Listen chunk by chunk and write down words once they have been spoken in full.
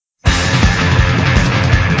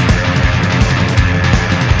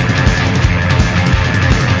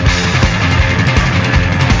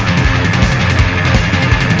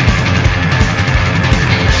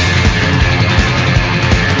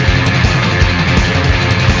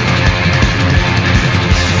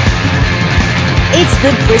It's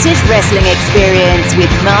the British Wrestling Experience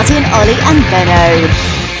with Martin, Ollie and Benno.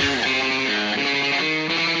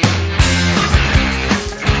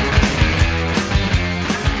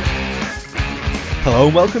 Hello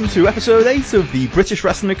and welcome to episode 8 of the British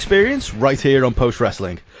Wrestling Experience right here on Post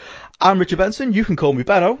Wrestling. I'm Richard Benson, you can call me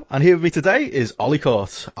Benno, and here with me today is Ollie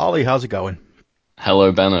Court. Ollie, how's it going?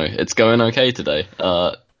 Hello Benno, it's going okay today.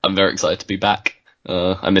 I'm very excited to be back.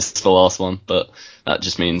 I missed the last one, but that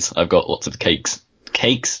just means I've got lots of takes.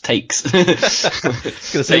 Takes Gonna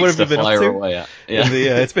say, what have you been up to? Away at. Yeah.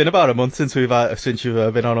 It's been about a month since you've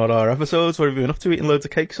been on all our episodes. What have you been up to? Eating loads of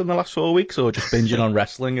cakes in the last 4 weeks, or just binging on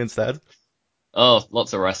wrestling instead? Oh,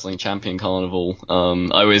 lots of wrestling, Champion Carnival.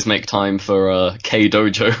 I always make time for K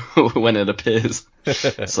Dojo when it appears.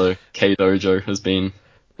 So K Dojo has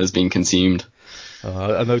been consumed.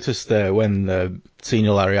 I noticed when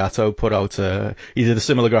Senior Lariato put out, he did a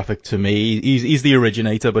similar graphic to me. He's the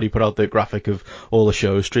originator, but he put out the graphic of all the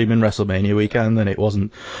shows streaming WrestleMania weekend, and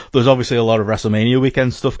there's obviously a lot of WrestleMania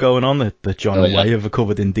weekend stuff going on that John and Way have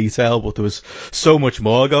covered in detail, but there was so much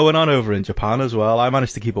more going on over in Japan as well. I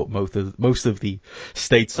managed to keep up most of the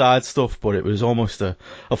stateside stuff, but it was almost a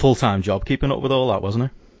full-time job keeping up with all that, wasn't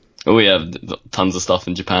it? Oh yeah, tons of stuff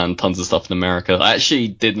in Japan, tons of stuff in America. I actually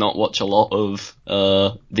did not watch a lot of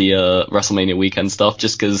the WrestleMania weekend stuff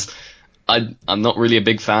just because I'm not really a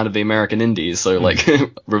big fan of the American indies, so like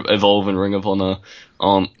Evolve and Ring of Honor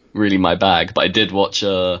aren't really my bag. But I did watch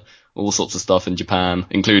all sorts of stuff in Japan,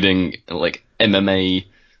 including like MMA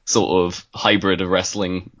sort of hybrid of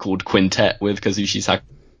wrestling called Quintet with Kazushi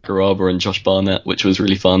Sakuraba and Josh Barnett, which was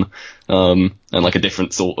really fun, and like a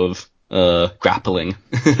different sort of grappling.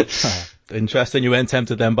 Interesting. You weren't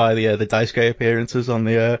tempted then by the Daisuke appearances on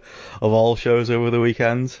the Evolve shows over the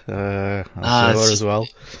weekend? I'm sure as well.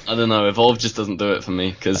 I don't know. Evolve just doesn't do it for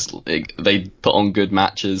me because they put on good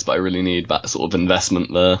matches, but I really need that sort of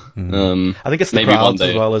investment there. I think it's the crowds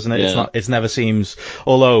as well, isn't it? Yeah. It never seems,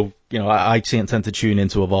 although, you know, I tend to tune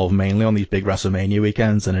into Evolve mainly on these big WrestleMania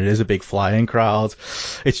weekends, and it is a big flying crowd.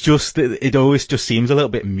 It's just, it always just seems a little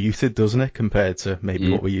bit muted, doesn't it, compared to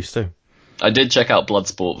maybe what we're used to. I did check out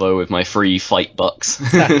Bloodsport though with my free fight bucks,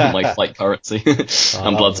 my fight currency,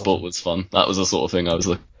 and Bloodsport was fun. That was the sort of thing I was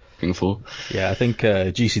looking for. Yeah, I think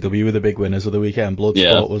GCW were the big winners of the weekend.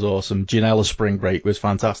 Bloodsport was awesome. Janela Spring Break was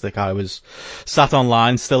fantastic. I was sat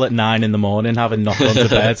online still at 9 a.m, having not gone to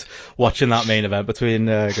bed, watching that main event between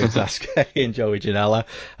Sasuke and Joey Janela,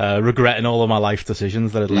 regretting all of my life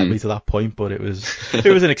decisions that had led me to that point. But it was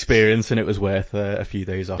an experience, and it was worth a few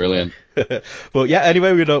days off. Brilliant. But yeah,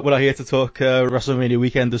 anyway, we're not here to talk WrestleMania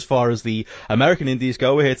weekend as far as the American indies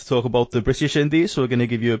go. We're here to talk about the British indies, so we're going to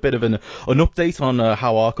give you a bit of an update on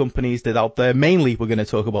how our companies did out there. Mainly, we're going to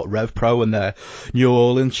talk about Rev Pro and their New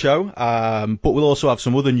Orleans show, but we'll also have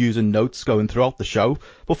some other news and notes going throughout the show.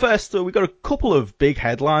 But first, we've got a couple of big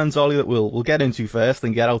headlines, Ollie, that we'll get into first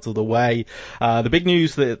and get out of the way. The big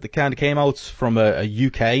news that kind of came out from a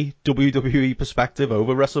UK WWE perspective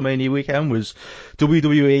over WrestleMania weekend was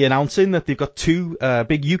WWE announcing that they've got two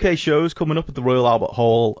big UK shows coming up at the Royal Albert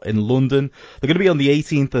Hall in London. They're going to be on the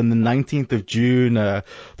 18th and the 19th of June. The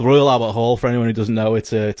Royal Albert Hall, for anyone who doesn't know, I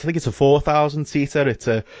think it's a 4,000 seater. It's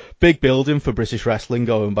a big building for British wrestling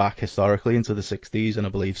going back historically into the 60s and I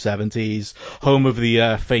believe 70s. Home of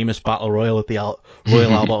the famous Battle Royal at the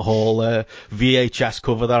Royal Albert Hall. VHS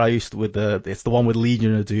cover that I used to it's the one with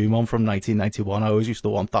Legion of Doom on from 1991. I always used to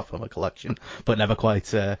want that for my collection, but never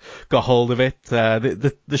quite got hold of it.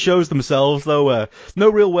 The shows themselves, though, no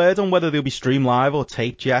real word on whether they'll be streamed live or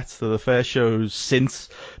taped yet. So the first shows since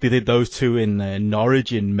they did those two in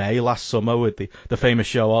Norwich in May last summer with the famous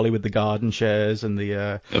show, Ollie, with the garden chairs and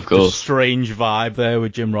the strange vibe there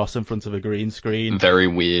with Jim Ross in front of a green screen. Very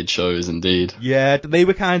weird shows indeed. Yeah, they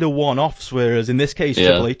were kind of one-offs, whereas in this case,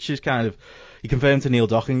 Triple H is kind of... He confirmed to Neil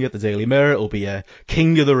Docking at the Daily Mirror it'll be a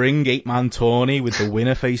King of the Ring 8-man tourney with the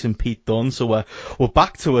winner facing Pete Dunne. So we're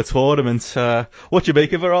back to a tournament. What do you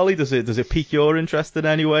make of it, Ollie? Does it pique your interest in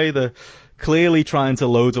any way? They're clearly trying to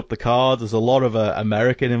load up the card. There's a lot of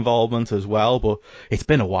American involvement as well, but it's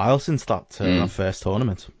been a while since that first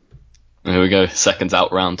tournament. Here we go, seconds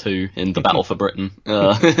out, round 2 in the Battle for Britain,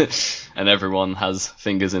 and everyone has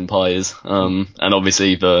fingers in pies. And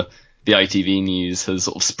obviously the ITV news has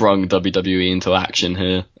sort of sprung WWE into action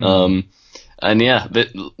here. And yeah,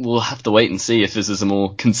 we'll have to wait and see if this is a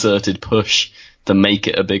more concerted push to make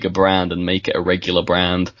it a bigger brand and make it a regular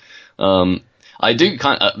brand. I do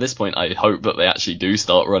at this point, I hope that they actually do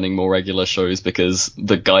start running more regular shows because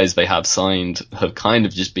the guys they have signed have kind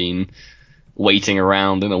of just been waiting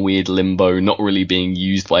around in a weird limbo, not really being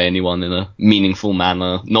used by anyone in a meaningful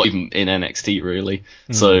manner, not even in NXT really.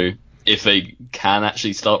 So if they can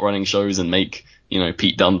actually start running shows and make,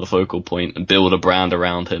 Pete Dunne the focal point and build a brand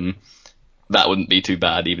around him, that wouldn't be too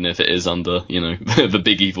bad, even if it is under, the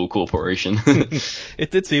big evil corporation.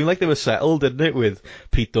 It did seem like they were settled, didn't it, with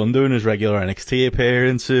Pete Dunne doing his regular NXT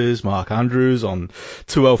appearances, Mark Andrews on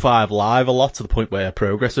 205 Live a lot, to the point where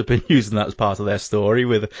Progress have been using that as part of their story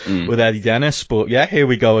with Eddie Dennis. But yeah, here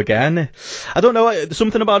we go again. I don't know,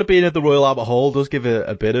 something about it being at the Royal Albert Hall does give it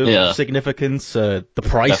a bit of significance. The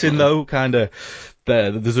pricing, though, kind of...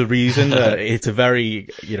 There's a reason. It's a very,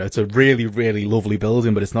 it's a really, really lovely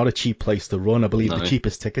building, but it's not a cheap place to run. I believe the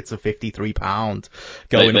cheapest tickets are £53.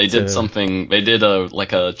 They did something. They did a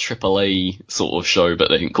AAA sort of show, but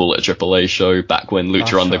they didn't call it a AAA show back when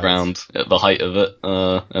Lucha Underground at the height of it.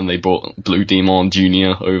 And they brought Blue Demon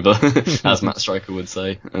Jr. over, as Matt Striker would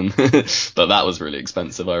say. And but that was really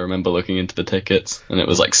expensive. I remember looking into the tickets, and it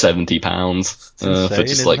was like £70 for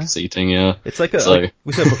just seating. Yeah, it's like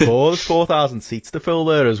we said before, there's 4,000 seats to fill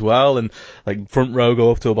there as well, and front row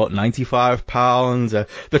go up to about £95.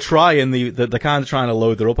 They're kind of trying to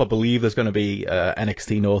load it up. I believe there's going to be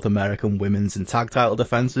NXT North American women's and tag title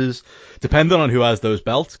defenses, depending on who has those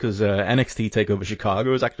belts, because NXT TakeOver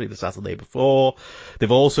Chicago is actually the Saturday before.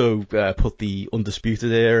 They've also put the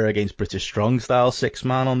Undisputed Era against British Strong Style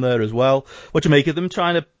 6-man on there as well. What do you make of them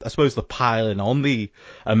trying to, I suppose, they're piling on the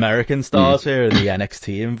American stars here and the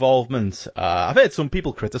NXT involvement? I've heard some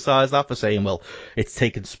people criticise that for saying, well, it's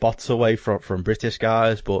taken spots away from British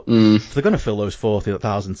guys, but if they're going to fill those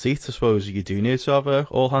 40,000 seats, I suppose you do need to have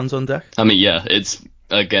all hands on deck. I mean, yeah, it's,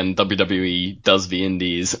 again, WWE does the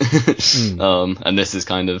indies, and this is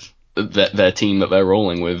kind of their team that they're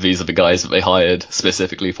rolling with. These are the guys that they hired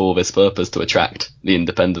specifically for this purpose, to attract the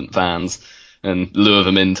independent fans and lure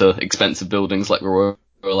them into expensive buildings like the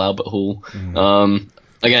Royal Albert Hall.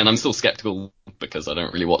 Again, I'm still skeptical because I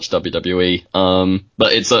don't really watch WWE,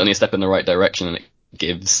 but it's certainly a step in the right direction, and it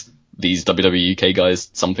gives these WWE UK guys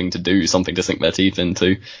something to do, something to sink their teeth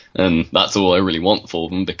into, and that's all I really want for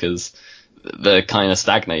them, because they're kind of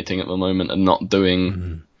stagnating at the moment and not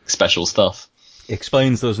doing special stuff.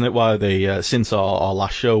 Explains, doesn't it, why they, since our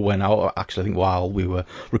last show went out, actually I think while we were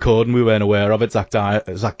recording, we weren't aware of it,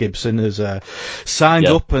 Zach Gibson has signed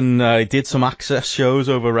up and did some access shows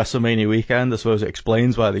over WrestleMania weekend. I suppose it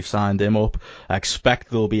explains why they've signed him up. I expect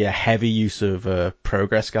there'll be a heavy use of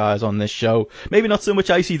Progress guys on this show. Maybe not so much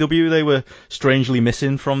ICW, they were strangely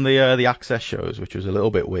missing from the access shows, which was a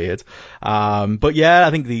little bit weird. But yeah,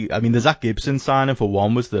 I think the Zach Gibson signing, for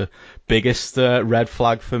one, was the biggest red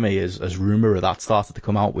flag for me, as rumour of that started to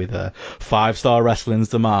come out with 5-Star Wrestling's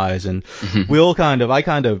demise, and I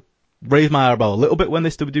kind of raised my eyebrow a little bit when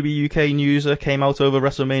this WWE UK news came out over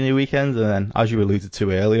WrestleMania weekend, and then, as you alluded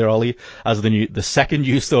to earlier, Ollie, as the second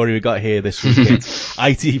news story we got here this week, it's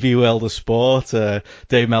ITV World of Sport.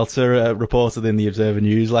 Dave Meltzer reported in the Observer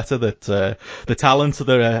newsletter that the talent that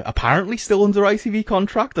are apparently still under ITV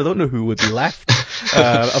contract, I don't know who would be left,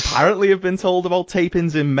 apparently have been told about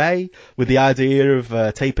tapings in May, with the idea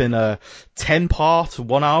of taping a 10-part,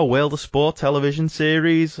 1-hour World of Sport television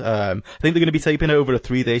series. I think they're going to be taping it over a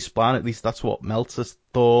 3-day span. At least that's what Meltzer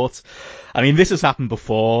thought. I mean, this has happened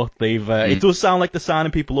before. It does sound like they're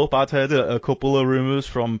signing people up. I'd heard a couple of rumours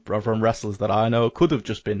from wrestlers that I know. Could have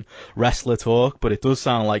just been wrestler talk, but it does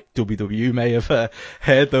sound like WWE may have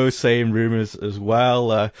heard those same rumours as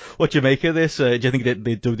well. What do you make of this? Do you think that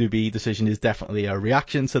the WWE decision is definitely a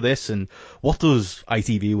reaction to this? And what does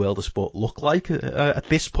ITV World of Sport look like at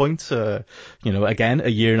this point? Again, a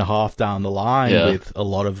year and a half down the line, with a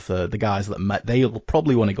lot of the guys that they'll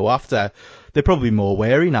probably want to go after. They're probably more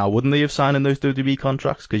wary now, wouldn't they, of signing those WWE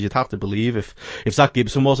contracts? Because you'd have to believe if Zach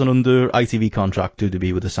Gibson wasn't under ITV contract,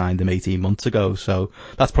 WWE would have signed him 18 months ago. So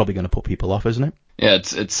that's probably going to put people off, isn't it? Yeah,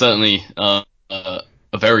 it's certainly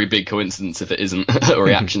a very big coincidence if it isn't a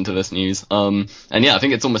reaction to this news. And yeah, I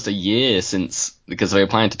think it's almost a year since, because they were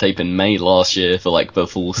planning to tape in May last year for the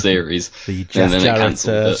full series. The Jeff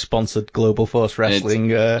Jarrett sponsored Global Force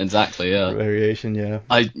Wrestling exactly, yeah. variation, yeah.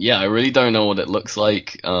 I really don't know what it looks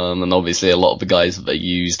like. And obviously a lot of the guys that they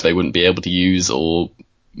used, they wouldn't be able to use, or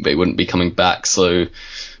they wouldn't be coming back. So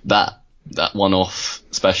that one-off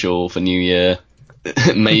special for New Year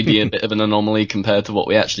may be a bit of an anomaly compared to what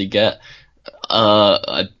we actually get.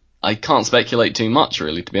 I can't speculate too much,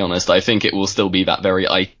 really, to be honest. I think it will still be that very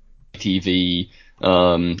ITV,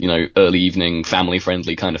 early evening,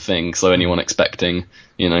 family-friendly kind of thing. So anyone expecting,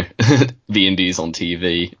 the indies on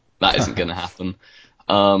TV, that isn't going to happen.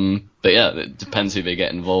 But yeah, it depends who they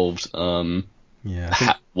get involved.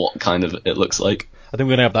 What kind of it looks like. I think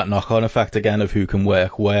we're going to have that knock-on effect again of who can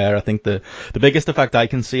work where. I think the biggest effect I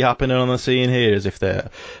can see happening on the scene here is if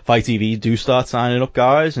ITV do start signing up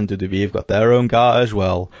guys and WWE have got their own guys,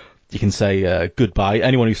 well, you can say goodbye.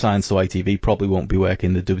 Anyone who signs to ITV probably won't be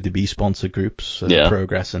working the WWE sponsor groups,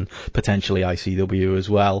 Progress and potentially ICW as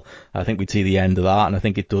well. I think we'd see the end of that, and I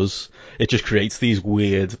think it just creates these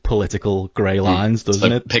weird political grey lines,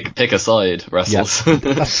 doesn't it? Pick a side, wrestlers. Yeah,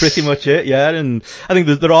 that's pretty much it, yeah. And I think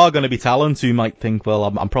there are going to be talents who might think, well,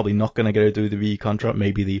 I'm probably not going to get a WWE contract.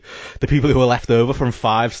 Maybe the people who were left over from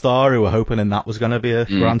 5 Star who were hoping and that was going to be a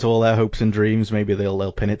grant all their hopes and dreams, maybe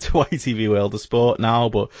they'll pin it to ITV World of Sport now,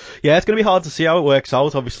 but yeah, it's going to be hard to see how it works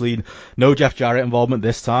out. Obviously, no Jeff Jarrett involvement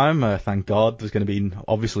this time. Thank God. There's going to be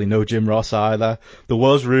obviously no Jim Ross either. There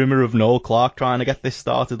was rumour of Noel Clark trying to get this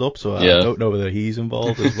started up, so I don't know whether he's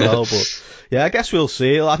involved as well. But yeah, I guess we'll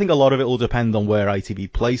see. I think a lot of it will depend on where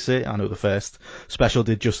ITV place it. I know the first special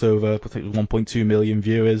did just over, I think it was 1.2 million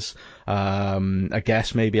viewers. I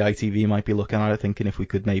guess maybe ITV might be looking at it, thinking if we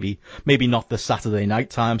could maybe not the Saturday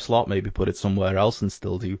night time slot, maybe put it somewhere else and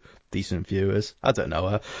still do decent viewers. I don't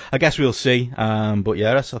know. I guess we'll see. But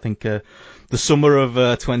yes, I think the summer of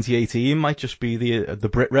 2018 might just be the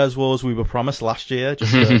Brit Res Wars we were promised last year,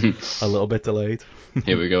 just a little bit delayed.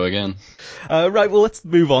 Here we go again. Right, well, let's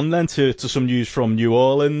move on then to some news from New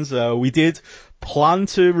Orleans. We did plan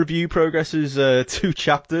to review Progress's 2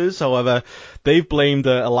 chapters. However, they've blamed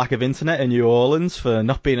a lack of internet in New Orleans for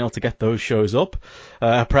not being able to get those shows up.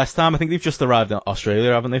 Press time, I think they've just arrived in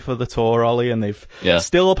Australia, haven't they, for the tour, Ollie? And they've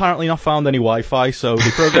still apparently not found any Wi-Fi, so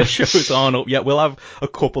the Progress shows aren't up yet. We'll have a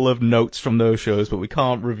couple of notes from those shows, but we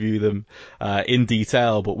can't review them in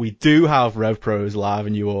detail. But we do have RevPro's live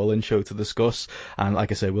in New Orleans show to discuss, and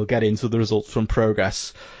like I say, we'll get into the results from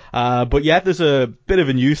Progress. But yeah, there's a bit of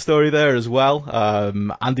a news story there as well.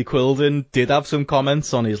 Andy Quildan did have some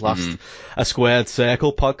comments on his last A Squared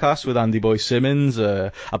Circle podcast with Andy Boy Simmons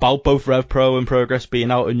about both RevPro and Progress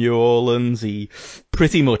being out in New Orleans. He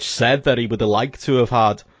pretty much said that he would have liked to have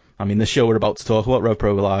had, I mean, the show we're about to talk about,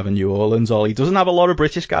 RevPro Live in New Orleans, he doesn't have a lot of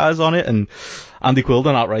British guys on it, and Andy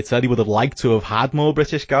Quildan outright said he would have liked to have had more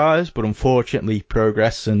British guys, but unfortunately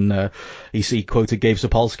Progress and he quoted Gabe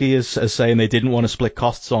Sapolsky as saying they didn't want to split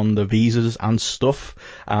costs on the visas and stuff,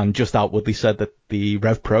 and just outwardly said that the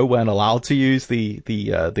RevPro weren't allowed to use the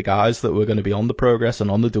guys that were going to be on the Progress and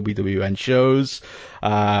on the WWN shows.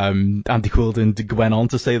 Andy Quildan went on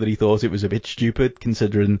to say that he thought it was a bit stupid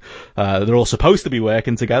considering they're all supposed to be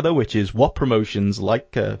working together, which is what promotions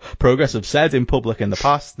like Progress have said in public in the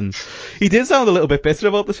past. And he did sound a little bit bitter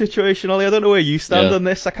about the situation, Ollie. I don't know where you stand on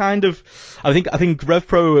this. I think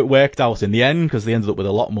RevPro, it worked out in the end because they ended up with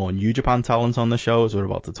a lot more New Japan talent on the show, as we're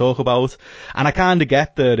about to talk about. And I kind of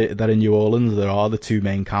get that in New Orleans there are the 2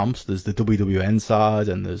 main camps. There's the WWN side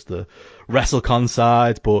and there's the WrestleCon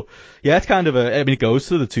side. But yeah, it's kind of it goes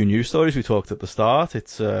to the 2 news stories we talked at the start.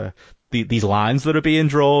 It's these lines that are being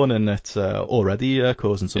drawn, and it's already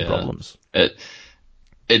causing some problems.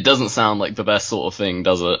 It doesn't sound like the best sort of thing,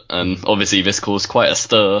 does it? And obviously this caused quite a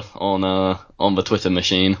stir on the Twitter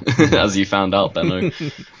machine, as you found out, Benno.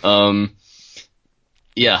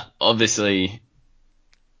 Yeah, obviously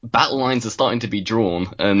battle lines are starting to be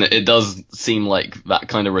drawn, and it does seem like that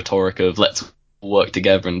kind of rhetoric of let's work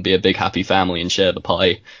together and be a big happy family and share the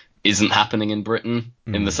pie isn't happening in Britain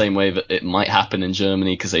in the same way that it might happen in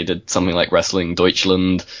Germany, because they did something like Wrestling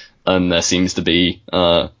Deutschland, and there seems to be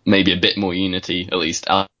maybe a bit more unity, at least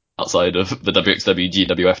outside of the WXW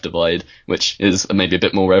GWF divide, which is maybe a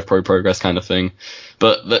bit more RevPro Progress kind of thing.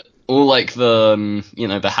 But all like the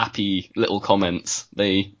the happy little comments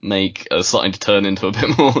they make are starting to turn into a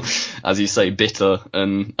bit more, as you say, bitter.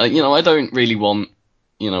 And I don't really want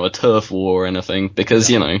a turf war or anything,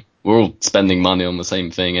 because we're all spending money on the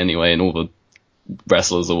same thing anyway, and all the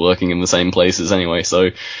wrestlers are working in the same places anyway.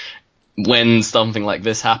 So when something like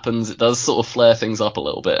this happens, it does sort of flare things up a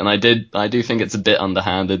little bit. And I do think it's a bit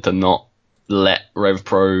underhanded to not let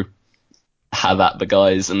RevPro have at the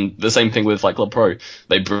guys. And the same thing with Fight Club Pro.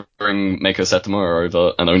 They bring Meiko Satomura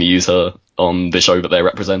over and only use her on the show that they're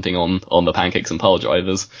representing on the Pancakes and Pile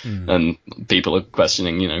Drivers. And people are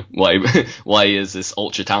questioning, why is this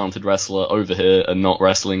ultra talented wrestler over here and not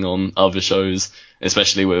wrestling on other shows,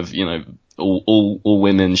 especially with, all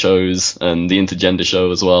women shows and the intergender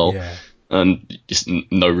show as well. Yeah. And just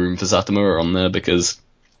no room for Satomura on there because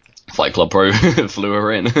Fight Club Pro flew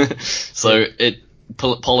her in. So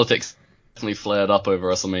politics definitely flared up over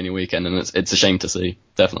WrestleMania weekend, and it's a shame to see,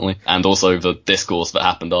 definitely. And also the discourse that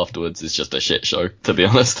happened afterwards is just a shit show, to be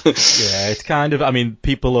honest. Yeah, it's kind of,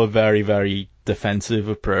 people are very, very defensive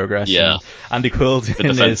of Progress. Yeah. And Andy Quildan The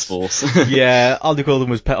defense force. Yeah, Andy Quildan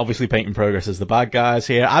was obviously painting Progress as the bad guys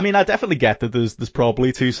here. I mean, I definitely get that there's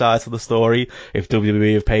probably two sides to the story. If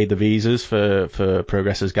WWE have paid the visas for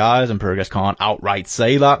Progress's guys and Progress can't outright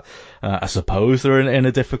say that, I suppose they're in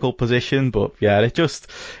a difficult position. But yeah, it just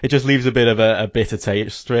leaves a bit of a bitter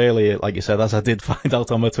taste, really. Like you said, as I did find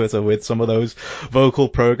out on my Twitter with some of those vocal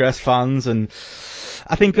Progress fans. And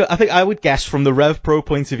I think I would guess from the Rev Pro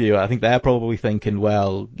point of view, I think they're probably thinking,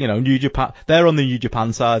 well, you know, New Japan, they're on the New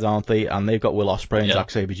Japan side, aren't they? And they've got Will Ospreay and Zack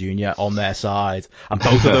Sabre Jr. on their side, and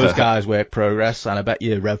both of those guys work Progress, and I bet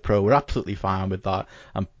you Rev Pro were absolutely fine with that.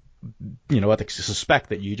 And you know, I suspect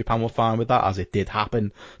that New Japan were fine with that, as it did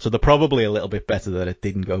happen. So they're probably a little bit better that it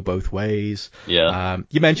didn't go both ways. Yeah.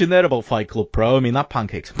 You mentioned there about Fight Club Pro. I mean, that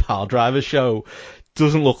Pancakes and Pile Driver show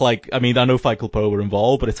doesn't look like, I mean, I know Fight Club Pro were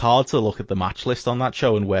involved, but it's hard to look at the match list on that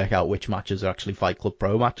show and work out which matches are actually Fight Club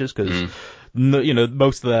Pro matches, because you know,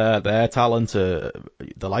 most of their talent, the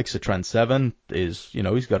likes of Trent Seven is, you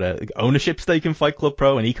know, he's got a ownership stake in Fight Club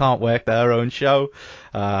Pro and he can't work their own show.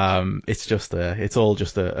 It's just it's all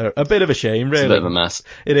just a bit of a shame, really. It's a bit of a mess.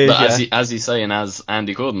 It is. But as you say, and as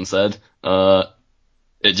Andy Quildan said,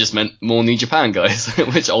 it just meant more New Japan guys,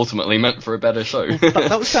 which ultimately meant for a better show.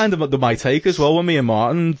 That was kind of my take as well when me and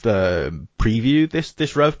Martin previewed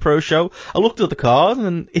this Rev Pro show. I looked at the card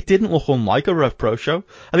and it didn't look unlike a Rev Pro show.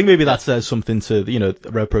 I think maybe that says something to, you know,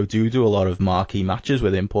 Rev Pro do a lot of marquee matches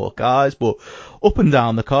with import guys, but up and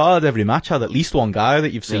down the card, every match had at least one guy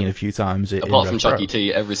that you've seen a few times. Apart from Chucky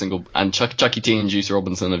T, Chucky T and Juice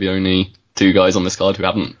Robinson are the only two guys on this card who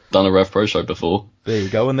haven't done a Rev Pro show before. There you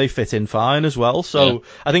go, and they fit in fine as well. So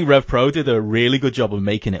I think Rev Pro did a really good job of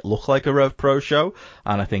making it look like a Rev Pro show,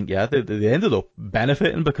 and I think they ended up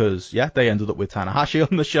benefiting because they ended up with Tanahashi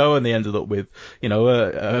on the show, and they ended up with, you know,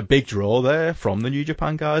 a big draw there from the New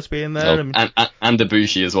Japan guys being there, and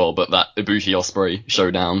Ibushi as well. But that Ibushi Ospreay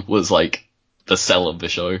showdown was like the sell of the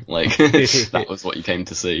show. Like, that was what you came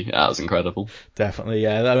to see. That was incredible. Definitely,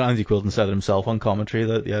 yeah. Andy Quildan said it himself on commentary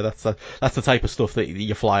that that's the type of stuff that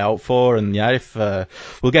you fly out for. And if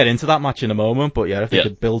we'll get into that match in a moment, but if they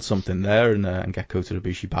could build something there and get Kota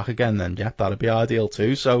Ibushi back again, then that'd be ideal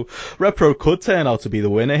too. So Rev Pro could turn out to be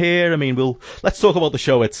the winner here. I mean, let's talk about the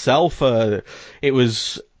show itself. It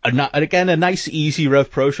was again, a nice, easy Rev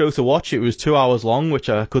Pro show to watch. It was 2 hours long, which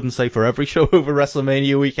I couldn't say for every show over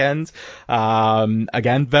WrestleMania weekend.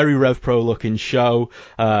 Again, very Rev Pro looking show.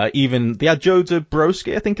 Even they had Joe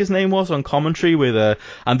Dabrowski, I think his name was, on commentary with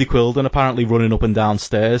Andy Quildan apparently running up and down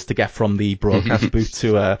stairs to get from the broadcast booth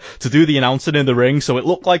to do the announcing in the ring. So it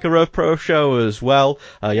looked like a Rev Pro show as well.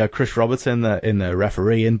 You had Chris Robertson in the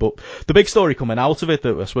refereeing, but the big story coming out of it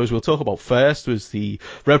that I suppose we'll talk about first was the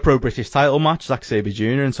Rev Pro British title match, Zack Sabre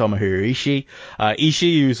Jr. and Tomohiro Ishii.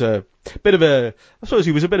 Ishii, who's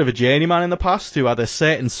he was a bit of a journeyman in the past who had a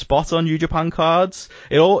certain spot on New Japan cards.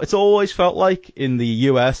 It's always felt like in the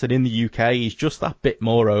US and in the UK, he's just that bit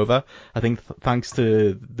more over. I think thanks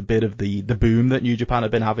to the bit of the boom that New Japan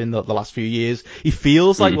have been having the last few years, he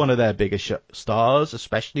feels like one of their biggest stars,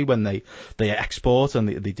 especially when they export and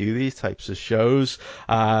they do these types of shows.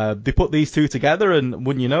 They put these two together, and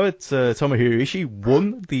wouldn't you know it, Tomohiro Ishii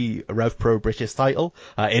won the Rev Pro British title.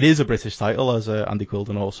 It is a British title, as Andy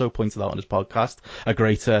Quildan also pointed out on his podcast. A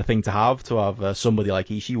great thing to have somebody like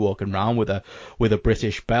Ishii walking around with a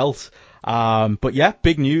British belt. But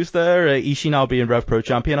big news there. Ishii now being Rev Pro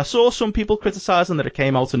champion. I saw some people criticising that it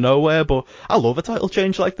came out of nowhere, but I love a title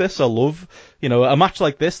change like this. I love, a match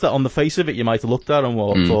like this that on the face of it you might have looked at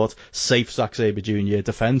and thought safe Zack Sabre Jr.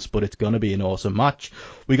 defence, but it's going to be an awesome match.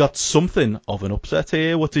 We got something of an upset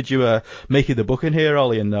here. What did you make of the booking here,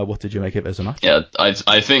 Ollie, and what did you make of it as a match? Yeah,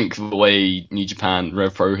 I think the way New Japan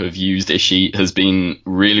Rev Pro have used Ishii has been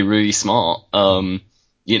really, really smart.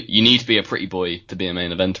 You need to be a pretty boy to be a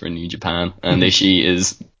main eventer in New Japan, and Ishii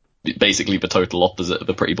is basically the total opposite of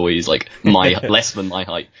a pretty boy. He's like less than my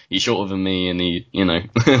height. He's shorter than me, and he,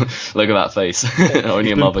 look at that face.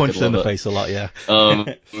 Only a mother could love in the it. face a lot, yeah.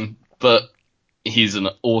 But he's an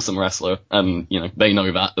awesome wrestler, and they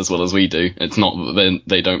know that as well as we do. It's not that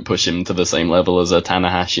they don't push him to the same level as a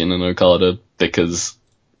Tanahashi and an Okada, because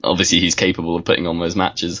obviously he's capable of putting on those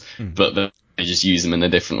matches, but they just use him in a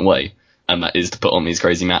different way. And that is to put on these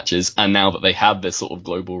crazy matches. And now that they have this sort of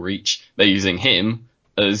global reach, they're using him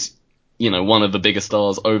as, one of the biggest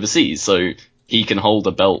stars overseas. So he can hold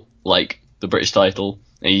a belt like the British title.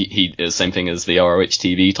 He is same thing as the ROH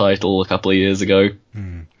TV title a couple of years ago.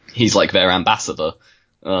 He's like their ambassador,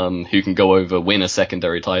 who can go over, win a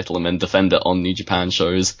secondary title, and then defend it on New Japan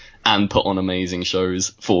shows and put on amazing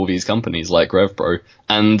shows for these companies like Rev Pro.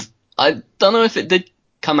 And I don't know if it did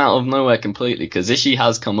come out of nowhere completely, because Ishii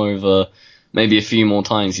has come over maybe a few more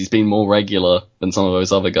times. He's been more regular than some of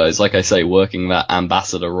those other guys. Like I say, working that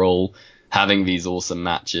ambassador role, having these awesome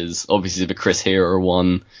matches. Obviously the Chris Hero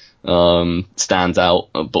one stands out,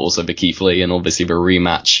 but also the Keith Lee, and obviously the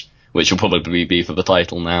rematch, which will probably be for the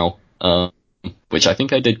title now, which I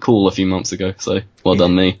think I did call a few months ago, so well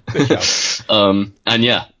done me. And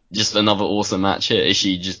yeah, just another awesome match here.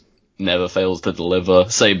 Ishii just never fails to deliver.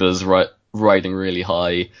 Saber's riding really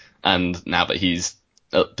high, and now that he's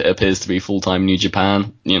appears to be full-time New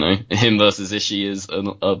Japan, you know, him versus Ishii is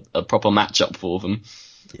a proper matchup for them.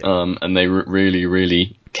 Yeah. And they really,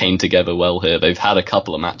 really came together well here. They've had a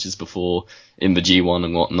couple of matches before in the G1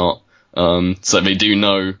 and whatnot, so they do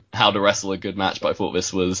know how to wrestle a good match, but I thought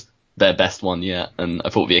this was their best one yet, and I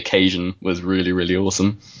thought the occasion was really, really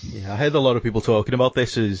awesome. Yeah, I heard a lot of people talking about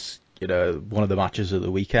this as, you know, one of the matches of the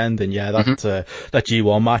weekend, and yeah, that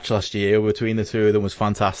G1 match last year between the two of them was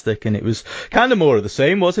fantastic, and it was kind of more of the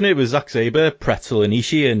same, wasn't it? It was Zack Sabre, Pretzel, and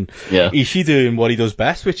Ishii, and Ishii doing what he does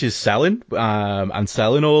best, which is selling, and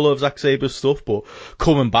selling all of Zack Sabre's stuff, but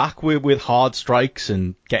coming back with hard strikes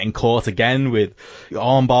and getting caught again with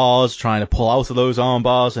arm bars, trying to pull out of those arm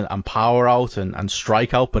bars and power out and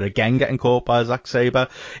strike out, but again getting caught by Zack Sabre.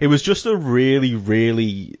 It was just a really,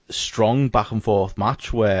 really strong back and forth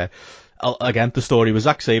match where, again, the story was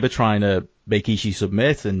Zack Sabre trying to make Ishii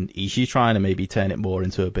submit, and Ishii trying to maybe turn it more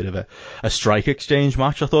into a bit of a strike exchange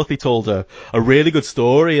match. I thought they told a really good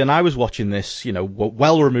story, and I was watching this, you know,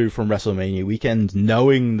 well removed from WrestleMania weekend,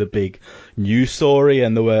 knowing the big news story,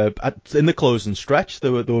 and there were, in the closing stretch,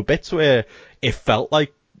 there were bits where it felt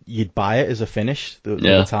like you'd buy it as a finish. There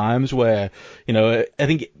were times where, you know, I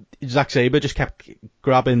think Zack Sabre just kept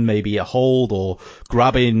grabbing maybe a hold or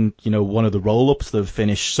grabbing, you know, one of the roll-ups that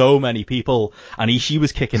finished so many people, and Ishii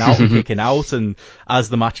was kicking out and kicking out, and as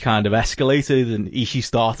the match kind of escalated and Ishii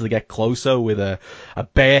started to get closer with a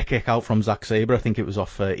bear kick out from Zack Sabre, I think it was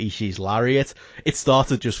off Ishii's lariat, it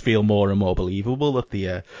started to just feel more and more believable that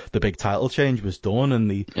the big title change was done, and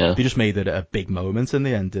they just made it a big moment in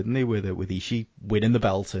the end, didn't they, with Ishii winning the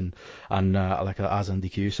belt, and like as Andy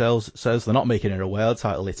Q says, they're not making it a world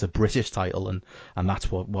title, it's a British title, and that's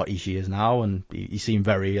what Ishii is now, and he seemed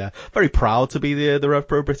very proud to be the Rev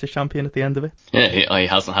Pro British champion at the end of it. Yeah, he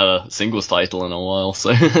hasn't had a singles title in a while,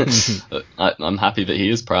 so I'm happy that he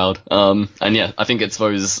is proud. And yeah, I think it's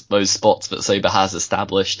those spots that Sabre has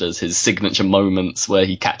established as his signature moments where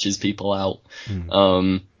he catches people out.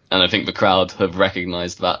 And I think the crowd have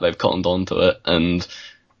recognised that, they've cottoned on to it, and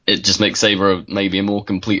it just makes Sabre maybe a more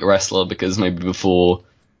complete wrestler, because maybe before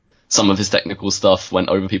some of his technical stuff went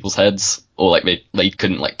over people's heads, or like they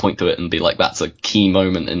couldn't like point to it and be like, that's a key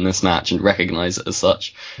moment in this match and recognize it as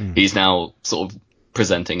such. He's now sort of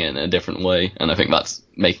presenting it in a different way, and I think that's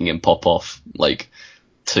making him pop off like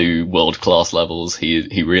to world class levels.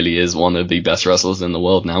 He really is one of the best wrestlers in the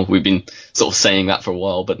world now. We've been sort of saying that for a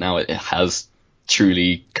while, but now it has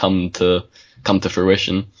truly come to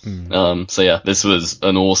fruition. So yeah, this was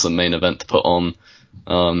an awesome main event to put on.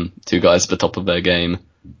 Two guys at the top of their game.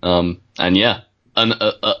 And yeah, and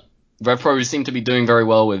Rev Pro seem to be doing very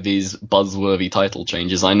well with these buzzworthy title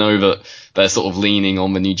changes. I know that they're sort of leaning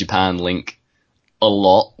on the New Japan link a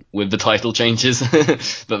lot with the title changes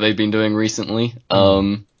that they've been doing recently.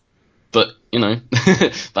 But you know,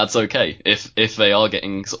 that's okay. If they are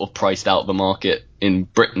getting sort of priced out of the market in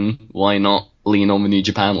Britain, why not lean on the New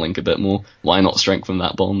Japan link a bit more? Why not strengthen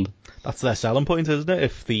that bond? That's their selling point, isn't it?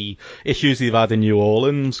 If the issues they've had in New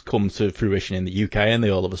Orleans come to fruition in the UK and they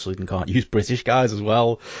all of a sudden can't use British guys as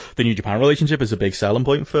well, the New Japan relationship is a big selling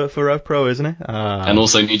point for Rev Pro, isn't it? And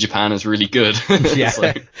also New Japan is really good. Yeah,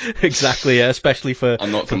 so, exactly. Yeah, especially for...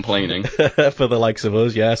 I'm not complaining. For the likes of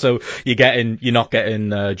us, yeah. So you're not getting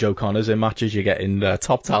Joe Connors in matches, you're getting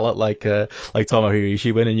top talent like Tomohiro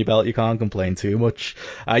Ishii winning your belt. You can't complain too much.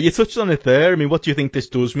 You touched on it there. I mean, what do you think this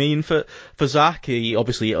does mean for Zack? He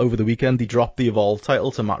obviously, over the weekend, he dropped the Evolve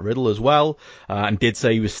title to Matt Riddle as well, and did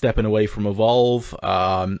say he was stepping away from Evolve.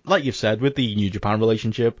 Like you've said, with the New Japan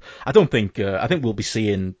relationship, I think we'll be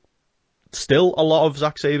seeing still a lot of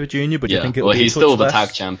Zack Sabre Jr., but you think it'll be he's still the less?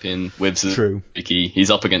 tag champion with Suzuki. He's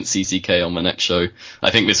up against CCK on the next show.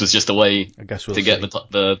 I think this was just a way to get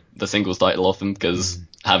the singles title off him, because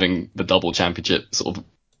having the double championship sort of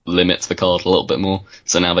limits the card a little bit more,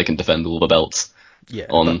 so now they can defend all the belts.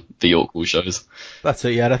 on the York Hall shows. That's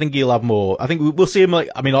it, yeah. And I think he'll have more. I think we'll see him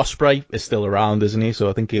Ospreay is still around, isn't he? So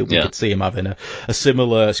I think we could see him having a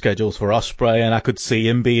similar schedule for Ospreay, and I could see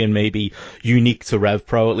him being maybe unique to Rev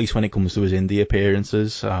Pro, at least when it comes to his indie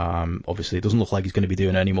appearances. Obviously, it doesn't look like he's going to be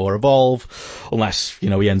doing any more Evolve, unless,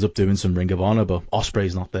 he ends up doing some Ring of Honor, but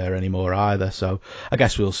Ospreay's not there anymore either, so I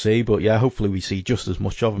guess we'll see. But yeah, hopefully we see just as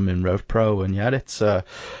much of him in Rev Pro, and yeah, I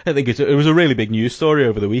think it was a really big news story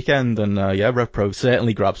over the weekend, and Rev Pro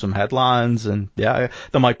certainly grabbed some headlines, and yeah,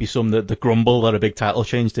 there might be some that grumble that a big title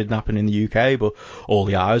change didn't happen in the UK, but all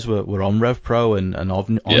the eyes were on Rev Pro and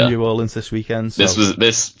on New Orleans this weekend. So.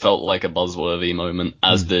 This felt like a buzzworthy moment,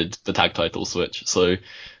 as did the tag title switch. So,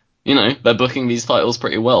 they're booking these titles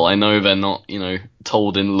pretty well. I know they're not,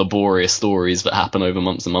 told in laborious stories that happen over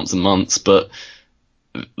months and months and months, but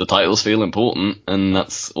the titles feel important, and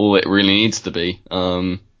that's all it really needs to be.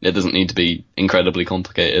 It doesn't need to be incredibly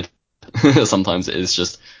complicated. Sometimes it is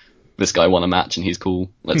just, this guy won a match and he's cool.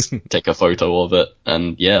 Let's take a photo of it,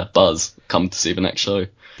 and buzz. Come to see the next show.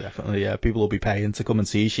 Definitely, yeah. People will be paying to come and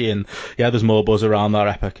see Ishii, and there's more buzz around that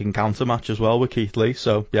Epic Encounter match as well with Keith Lee.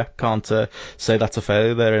 So can't say that's a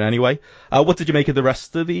failure there in any way. What did you make of the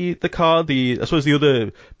rest of the card? I suppose the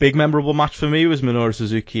other big memorable match for me was Minoru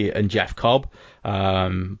Suzuki and Jeff Cobb.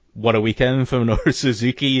 What a weekend for Minoru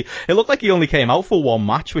Suzuki. It looked like he only came out for one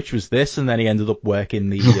match, which was this, and then he ended up working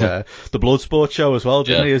the Bloodsport show as well,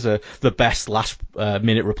 didn't he? As the best last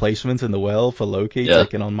minute replacement in the world for Loki,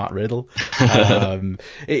 taking on Matt Riddle.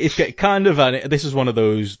 It's kind of, this is one of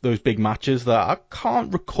those big matches that I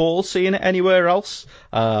can't recall seeing it anywhere else.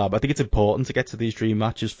 But I think it's important to get to these dream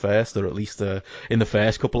matches first, or at least in the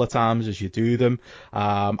first couple of times as you do them.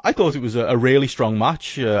 I thought it was a really strong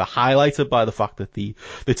match, highlighted by the fact that the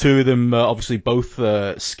two of them obviously both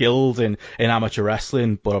skilled in amateur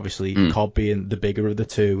wrestling, but obviously Cobb being the bigger of the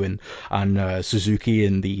two, and Suzuki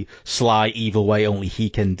in the sly evil way only he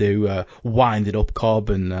can do, winding up Cobb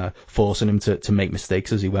and forcing him to make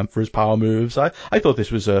mistakes as he went for his power moves. I thought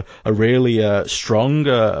this was a really strong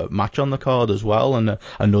match on the card as well, and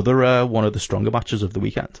another one of the stronger matches of the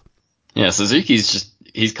weekend. Yeah,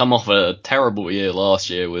 he's come off a terrible year last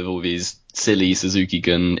year with all these silly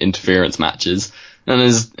Suzuki-Gun interference matches, and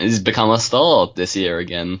has become a star this year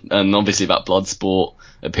again. And obviously that Bloodsport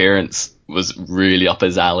appearance was really up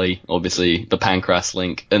his alley. Obviously the Pancras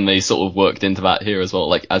link, and they sort of worked into that here as well.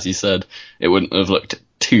 Like, as you said, it wouldn't have looked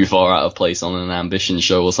too far out of place on an Ambition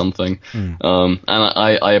show or something. And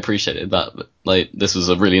I appreciated that. Like, this was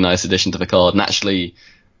a really nice addition to the card. And actually,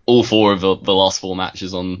 all four of the last four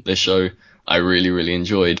matches on this show, I really, really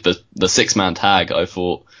enjoyed. The 6-man tag, I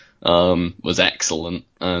thought, was excellent,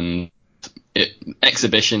 and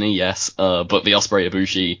exhibition-y, yes, but the Ospreay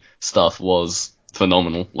Ibushi stuff was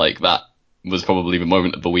phenomenal. Like, that was probably the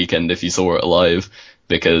moment of the weekend if you saw it live,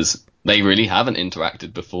 because they really haven't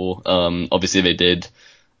interacted before. Obviously they did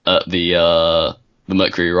at the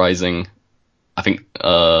Mercury Rising, I think,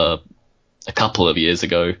 a couple of years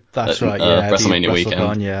ago. That's right, yeah. WrestleMania weekend.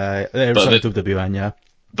 WWN, yeah.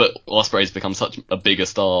 But Ospreay's become such a bigger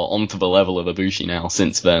star onto the level of Ibushi now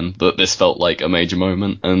since then, that this felt like a major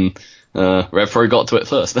moment, and Rev Pro got to it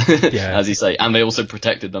first, as you say. And they also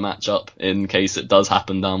protected the matchup in case it does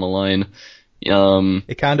happen down the line.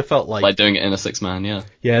 It kind of felt like doing it in a 6-man,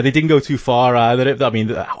 Yeah, they didn't go too far either. I mean,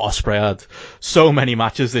 Ospreay had so many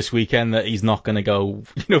matches this weekend that he's not going to go,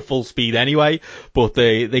 full speed anyway. But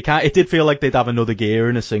they can't. It did feel like they'd have another gear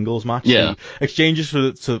in a singles match. Yeah. The exchanges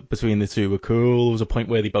between the two were cool. There was a point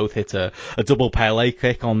where they both hit a double Pele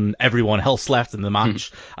kick on everyone else left in the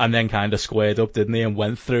match, and then kind of squared up, didn't they? And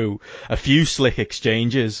went through a few slick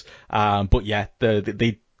exchanges. But yeah,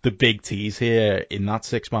 the big tease here in that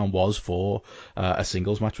 6-man was for a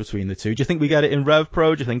singles match between the two. Do you think we get it in Rev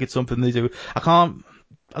Pro? Do you think it's something they do? I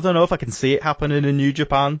don't know if I can see it happening in New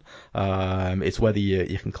Japan. It's whether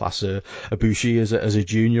you can class Ibushi as a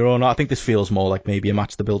junior or not. I think this feels more like maybe a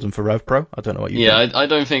match they're building for Rev Pro. I don't know what you think. I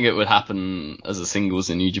don't think it would happen as a singles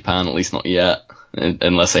in New Japan, at least not yet,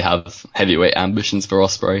 unless they have heavyweight ambitions for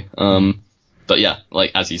Ospreay. But yeah,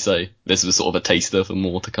 like, as you say, this was sort of a taster for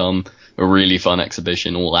more to come. A really fun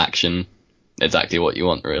exhibition, all action. Exactly what you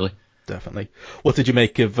want, really. Definitely. What did you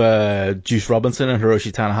make of Juice Robinson and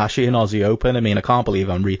Hiroshi Tanahashi in Aussie Open? I mean, I can't believe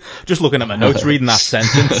I'm just looking at my notes, reading that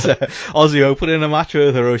sentence. Aussie Open in a match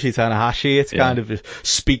with Hiroshi Tanahashi. It kind of just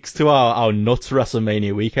speaks to our nuts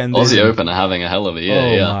WrestleMania weekend. Aussie Open are having a hell of a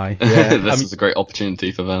year. My. Yeah. This is a great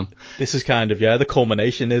opportunity for them. This is kind of, the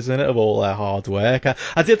culmination, isn't it, of all their hard work.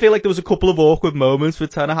 I did feel like there was a couple of awkward moments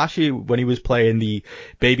with Tanahashi when he was playing the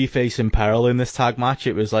babyface in peril in this tag match.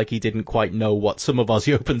 It was like he didn't quite know what some of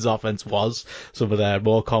Aussie Open's offense entrance was, some of their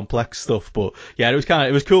more complex stuff. But yeah,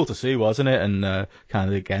 it was cool to see, wasn't it? And kind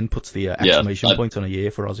of again puts the exclamation point on a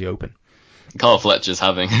year for Aussie Open. Carl Fletcher's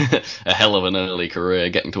having a hell of an early career,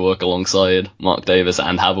 getting to work alongside Mark Davis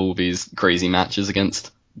and have all these crazy matches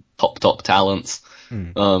against top talents.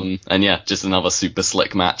 And yeah, just another super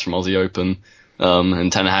slick match from Aussie Open.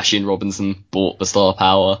 And Tanahashi and Robinson bought the star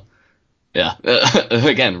power. Yeah,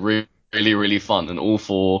 again, really fun. And all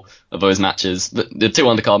four of those matches, the two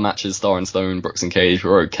undercard matches, Star and Stone, Brooks and Cage,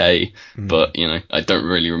 were okay. But, I don't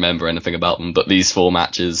really remember anything about them. But these four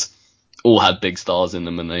matches all had big stars in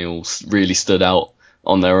them, and they all really stood out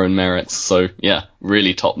on their own merits. So yeah,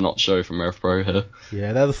 really top-notch show from Rev Pro here.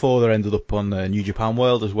 Yeah, they're the four that ended up on New Japan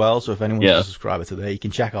World as well. So if anyone's a subscriber to there, you can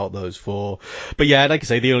check out those four. But yeah, like I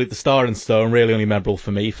say, the Star and Stone really only memorable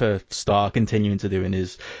for me for Star continuing to doing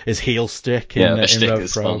his heel stick in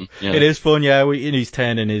Rev Pro. Fun. Yeah. It is fun. Yeah, he's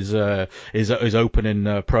turning his opening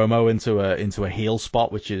promo into a heel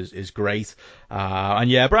spot, which is great. And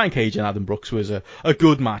yeah, Brian Cage and Adam Brooks was a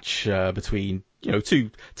good match between two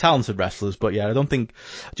talented wrestlers. But yeah, I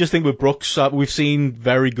just think with Brooks, we've seen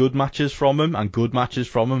very good matches from him and good matches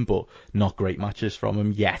from him, but not great matches from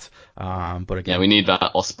him yet. But again, yeah, we need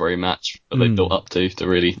that Ospreay match that they built up to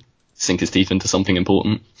really sink his teeth into something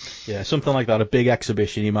important. Yeah, something like that, a big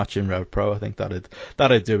exhibition-y match in Rev Pro. I think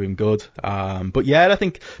that'd do him good. But yeah, I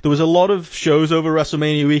think there was a lot of shows over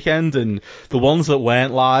WrestleMania weekend, and the ones that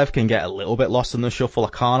weren't live can get a little bit lost in the shuffle. I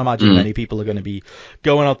can't imagine many people are going to be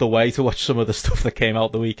going out the way to watch some of the stuff that came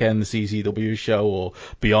out the weekend, the CZW show or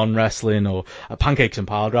Beyond Wrestling or Pancakes and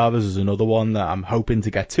Pile Drivers is another one that I'm hoping to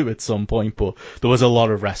get to at some point. But there was a lot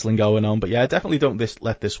of wrestling going on. But yeah, definitely don't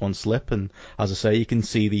let this one slip. And as I say, you can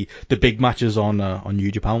see the big matches on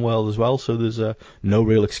New Japan World as well, so there's no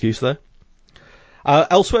real excuse there.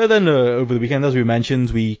 Elsewhere then, over the weekend, as we mentioned,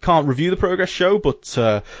 we can't review the Progress show, but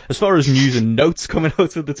as far as news and notes coming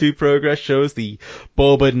out of the two Progress shows, the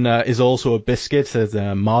Bourbon is also a biscuit as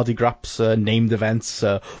Mardi Gras named events.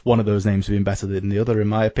 One of those names being better than the other, in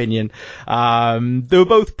my opinion. They were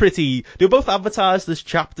both advertised as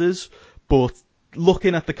chapters, but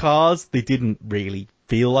looking at the cards, they didn't really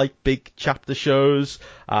feel like big chapter shows.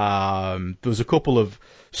 There was a couple of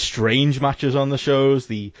strange matches on the shows.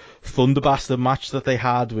 The Thunderbastard match that they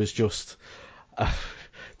had was just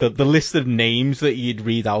the list of names that you'd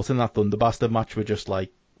read out in that Thunderbastard match were just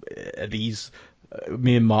like these.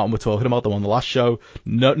 Me and Martin were talking about them on the last show.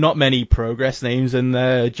 Not many Progress names in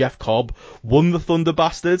there. Jeff Cobb won the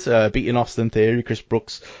Thunderbastard, beating Austin Theory, Chris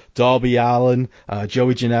Brooks, Darby Allin,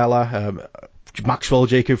 Joey Janela, Maxwell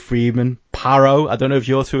Jacob Friedman, Paro. I don't know if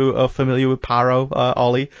you're two are familiar with Paro,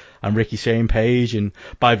 Ollie, and Ricky Shane Page. And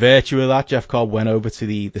by virtue of that, Jeff Cobb went over to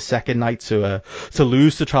the second night to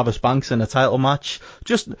lose to Travis Banks in a title match.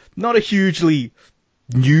 Just not a hugely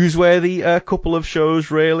newsworthy couple of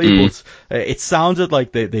shows really, but it sounded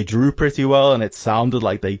like they drew pretty well, and it sounded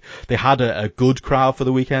like they had a good crowd for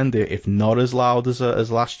the weekend, if not as loud as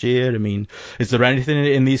last year. I mean, is there anything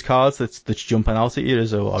in these cards that's jumping out at you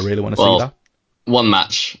as I really want to see that? One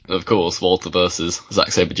match, of course, Walter versus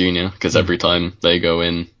Zack Sabre Jr., because every time they go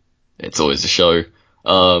in, it's always a show.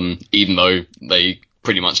 Even though they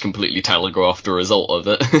pretty much completely telegraphed the result of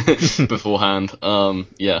it beforehand.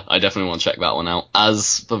 Yeah, I definitely want to check that one out.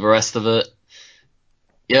 As for the rest of it,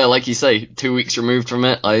 yeah, like you say, 2 weeks removed from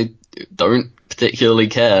it, I don't particularly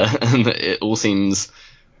care, and it all seems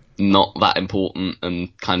not that important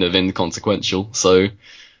and kind of inconsequential. So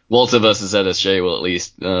Walter versus ZSJ will at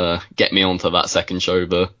least get me onto that second show.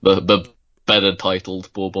 The better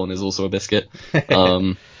titled Bourbon is also a biscuit.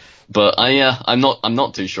 But I'm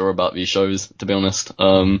not too sure about these shows, to be honest.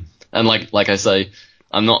 And like I say,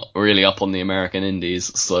 I'm not really up on the American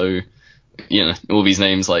indies, so all these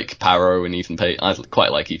names like Paro and Ethan Page. I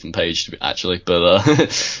quite like Ethan Page actually, but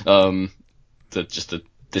to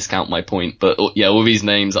discount my point. But yeah, all these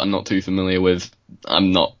names I'm not too familiar with.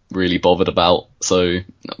 I'm not really bothered about. So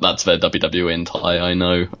that's their WWE tie, I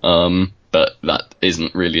know. But that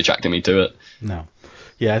isn't really attracting me to it. No.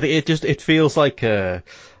 Yeah, I think it feels like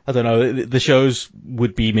I don't know, the shows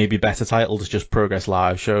would be maybe better titled as just Progress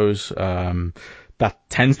Live shows. That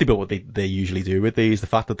tends to be what they usually do with these. The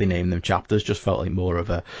fact that they name them chapters just felt like more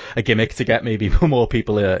of a gimmick to get maybe more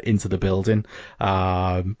people into the building.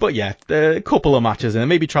 But yeah, a couple of matches, and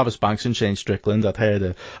maybe Travis Banks and Shane Strickland. I'd heard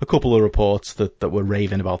a couple of reports that were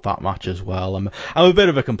raving about that match as well. I'm a bit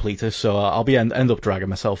of a completist, so I'll end up dragging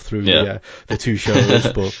myself through the two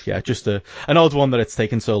shows. But yeah, just an odd one that it's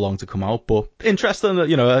taken so long to come out. But interesting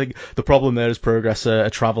that, I think the problem there is Progress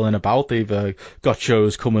are traveling about. They've got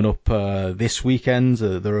shows coming up this weekend weekend.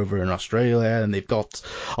 They're over in Australia, and they've got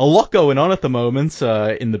a lot going on at the moment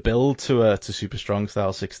in the build to Super Strong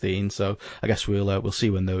Style 16. So I guess we'll see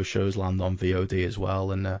when those shows land on VOD as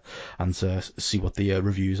well, and see what the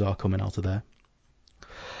reviews are coming out of there.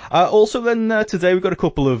 Also then, today we've got a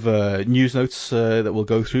couple of news notes that we'll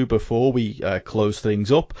go through before we close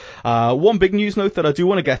things up. One big news note that I do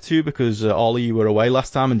want to get to, because Ollie, you were away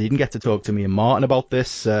last time and didn't get to talk to me and Martin about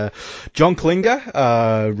this. John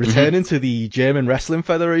Klinger returning to the German Wrestling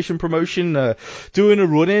Federation promotion, doing a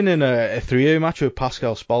run-in in a trio match with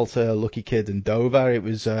Pascal Spalter, Lucky Kid and Dover. It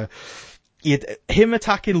was... him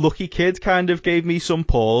attacking Lucky Kid kind of gave me some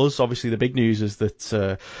pause. Obviously, the big news is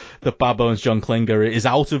that Bad Bones John Klinger is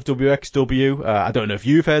out of WXW. I don't know if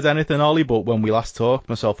you've heard anything, Ollie, but when we last talked,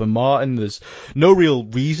 myself and Martin, there's no real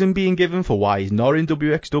reason being given for why he's not in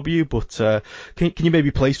WXW. But can you maybe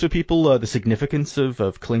place for people the significance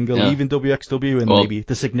of Klinger leaving WXW, and maybe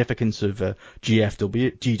the significance of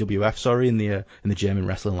GWF, in the German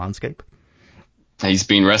wrestling landscape? He's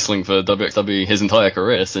been wrestling for WXW his entire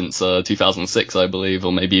career since 2006, I believe,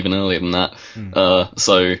 or maybe even earlier than that.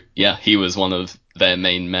 So, yeah, he was one of their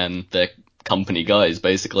main men, their company guys,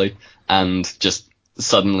 basically, and just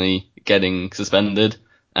suddenly getting suspended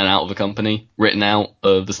and out of the company, written out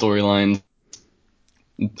of the storyline,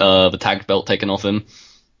 the tag belt taken off him.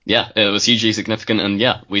 Yeah, it was hugely significant, and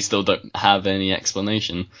yeah, we still don't have any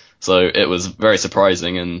explanation. So it was very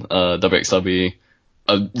surprising, and WXW...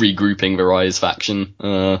 regrouping the Rise faction.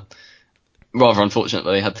 Rather unfortunate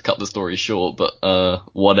that they had to cut the story short, but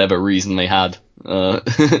whatever reason they had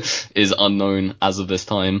is unknown as of this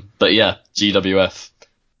time. But yeah, GWF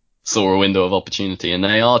saw a window of opportunity, and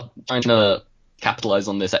they are trying to capitalize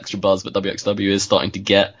on this extra buzz that WXW is starting to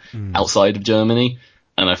get outside of Germany,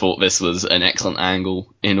 and I thought this was an excellent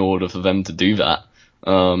angle in order for them to do that.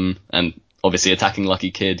 And obviously attacking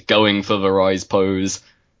Lucky Kid, going for the Rise pose,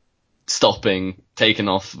 stopping, taking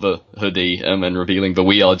off the hoodie, and then revealing the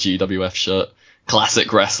We Are GWF shirt.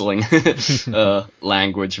 Classic wrestling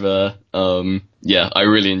language there. Yeah, I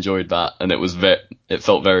really enjoyed that, and it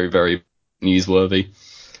felt very, very newsworthy.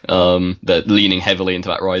 They're leaning heavily into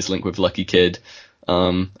that Rise link with Lucky Kid,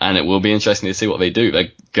 and it will be interesting to see what they do.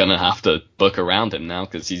 They're gonna have to book around him now,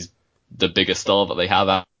 because he's the biggest star that they have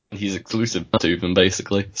out. He's exclusive to them,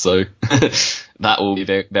 basically. So that will be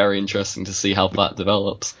very, very interesting to see how that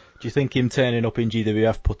develops. Do you think him turning up in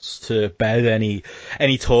GWF puts to bed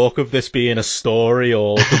any talk of this being a story,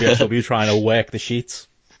 or WXW trying to work the sheets?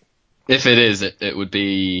 If it is, it would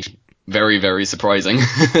be very, very surprising.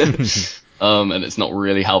 And it's not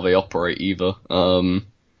really how they operate either.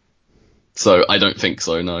 So I don't think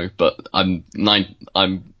so, no. But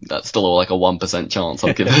that's still like a 1% chance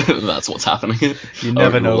I'll give it. That's what's happening. You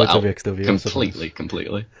never know with WXW.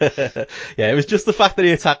 Completely. Yeah, it was just the fact that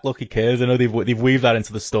he attacked Lucky Kid. I know they've weaved that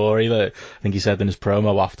into the story. That I think he said in his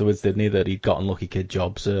promo afterwards, didn't he, that he'd gotten Lucky Kid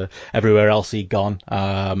jobs everywhere else he'd gone,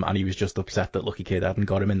 and he was just upset that Lucky Kid hadn't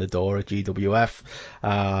got him in the door at GWF.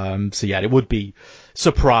 So yeah, it would be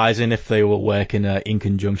surprising if they were working in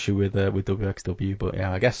conjunction with WXW, but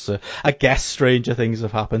yeah, I guess stranger things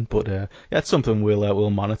have happened, but yeah, it's something we'll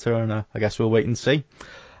monitor, and I guess we'll wait and see.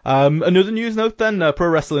 Another news note then, Pro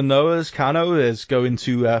Wrestling Noah's Kano is going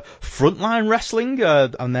to Frontline Wrestling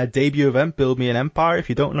on their debut event, Build Me an Empire. If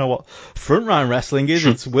you don't know what Frontline Wrestling is,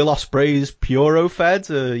 it's Will Ospreay's Puro Fed,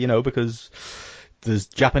 because there's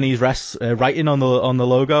Japanese writing on the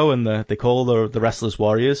logo, and they call the wrestlers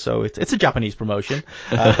warriors, so it's a Japanese promotion.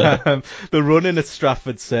 They're running at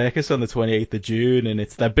Stratford Circus on the 28th of June, and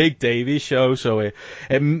it's their big Davies show, so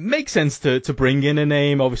it makes sense to bring in a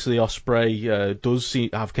name. Obviously, Ospreay does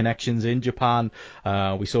have connections in Japan.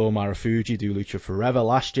 We saw Marufuji do Lucha Forever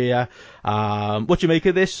last year. What do you make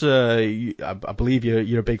of this? I believe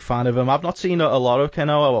you're a big fan of him. I've not seen a lot of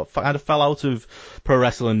Kano. I kind of fell out of Pro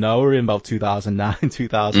Wrestling Noah in about 2009,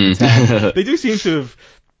 2010. They do seem to have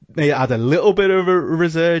had a little bit of a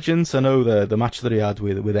resurgence. I know the match that he had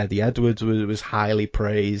with Eddie Edwards was highly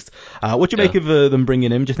praised. What do you make of them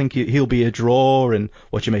bringing him? Do you think he'll be a draw? And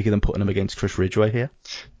what do you make of them putting him against Chris Ridgway here?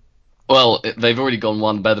 Well, they've already gone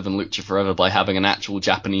one better than Lucha Forever by having an actual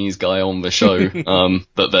Japanese guy on the show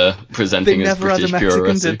that they're presenting as British Puro. They never had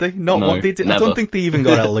a Mexican, did they? Not no, what they did. Never. I don't think they even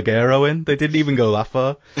got El Ligero in. They didn't even go that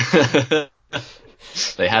far.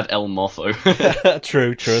 They had El Mofo.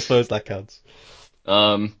 True. I suppose that counts.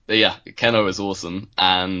 But yeah, Keno is awesome,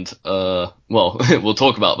 and well, we'll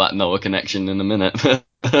talk about that Noah connection in a minute.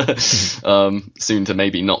 Soon to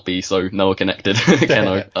maybe not be so Noah connected,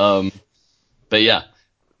 Keno. But yeah,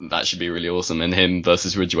 that should be really awesome, and him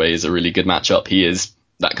versus Ridgway is a really good matchup. He is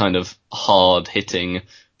that kind of hard-hitting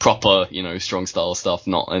proper, strong style stuff,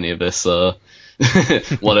 not any of this,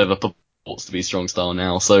 whatever purports to be strong style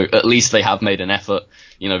now. So at least they have made an effort.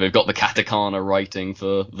 They've got the katakana writing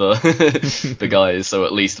for the the guys, so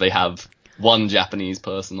at least they have one Japanese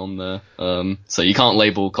person on there. So you can't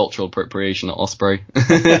label cultural appropriation at Ospreay.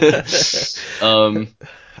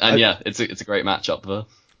 And yeah, it's a great matchup there.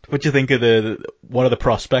 What do you think of what are the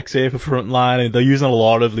prospects here for Frontline? They're using a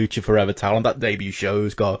lot of Lucha Forever talent. That debut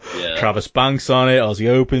show's got Travis Banks on it, Aussie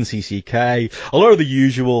Open, CCK, a lot of the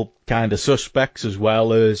usual kind of suspects, as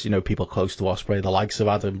well as, people close to Ospreay, the likes of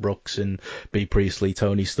Adam Brooks and B. Priestley,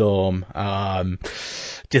 Tony Storm.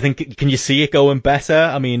 Do you think, can you see it going better?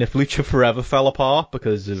 I mean, if Lucha Forever fell apart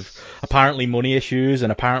because of apparently money issues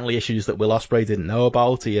and apparently issues that Will Ospreay didn't know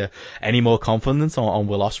about, are you any more confident on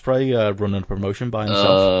Will Ospreay running a promotion by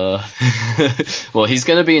himself? Well, he's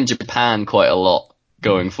going to be in Japan quite a lot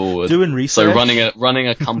going forward. Doing research. So running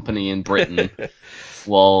a company in Britain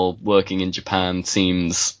while working in Japan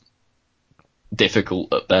seems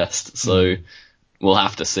difficult at best. So we'll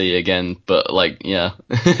have to see again. But like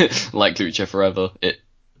Lucha Forever, it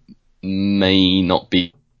may not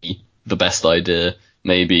be the best idea.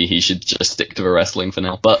 Maybe he should just stick to the wrestling for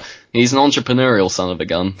now. But he's an entrepreneurial son of a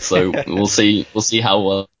gun, so we'll see how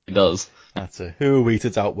well he does. That's it. Who are we to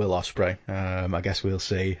doubt Will Ospreay? I guess we'll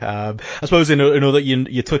see. I suppose that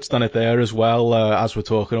you touched on it there as well, as we're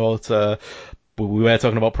talking about. We were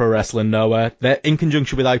talking about Pro Wrestling Noah. They're in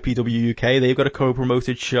conjunction with IPW UK. They've got a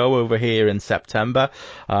co-promoted show over here in September.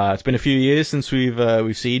 It's been a few years since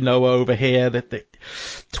we've seen Noah over here. The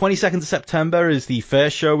 22nd of September is the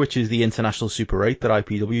first show, which is the International Super 8 that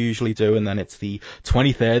IPW usually do, and then it's the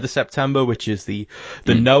 23rd of September, which is the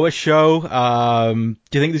Noah show.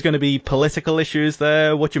 Do you think there's going to be political issues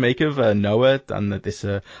there? What do you make of Noah and this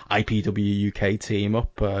IPW UK team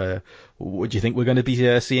up? What do you think we're going to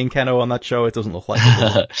be seeing Keno on that show? It doesn't look like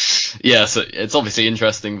it. Yeah, so it's obviously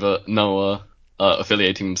interesting that Noah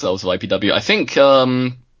affiliating themselves with IPW. I think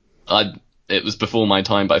it was before my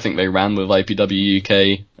time, but I think they ran with IPW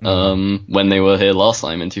UK when they were here last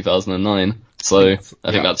time in 2009. So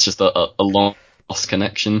I think that's just a lost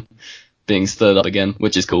connection being stirred up again,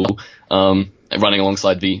 which is cool. Running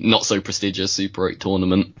alongside the not so prestigious Super 8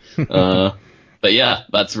 tournament. But yeah,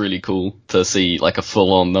 that's really cool to see like a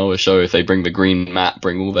full-on Noah show. If they bring the green mat,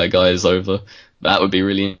 bring all their guys over, that would be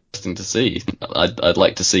really interesting to see. I'd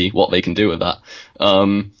like to see what they can do with that.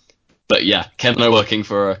 But yeah, Keno working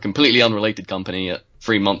for a completely unrelated company at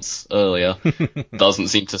 3 months earlier doesn't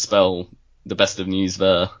seem to spell the best of news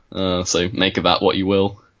there. So make of that what you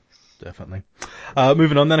will. Definitely.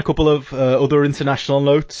 Moving on then, a couple of other international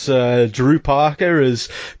notes. Drew Parker has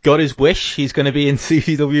got his wish. He's going to be in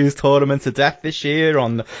CCW's Tournament of Death this year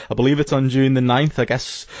I believe it's on June the 9th. I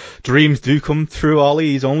guess dreams do come true,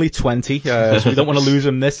 Ollie. He's only 20, so we don't want to lose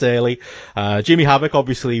him this early. Jimmy Havoc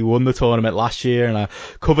obviously won the tournament last year, and I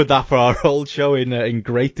covered that for our old show in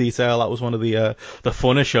great detail. That was one of the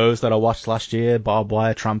funner shows that I watched last year. Barbed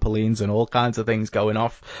wire, trampolines, and all kinds of things going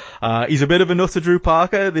off. He's a bit of a nutter, Drew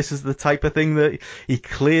Parker. This is the type of thing that he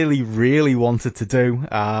clearly really wanted to do.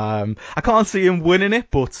 I can't see him winning it,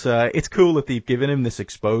 but it's cool that they've given him this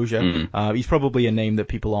exposure. He's probably a name that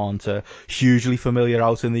people aren't hugely familiar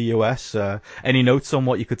out in the US. Any notes on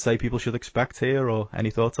what you could say people should expect here, or any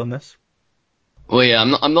thoughts on this? Well, yeah,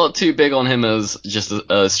 I'm not too big on him as just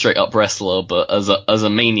a straight up wrestler, but as a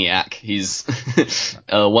maniac, he's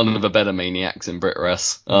one of the better maniacs in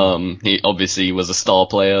BritWres. He obviously was a star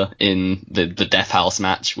player in the Death House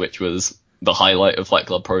match, which was the highlight of Fight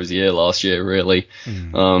Club Pro's year last year, really.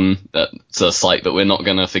 That's a sight that we're not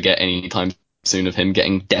going to forget anytime soon, of him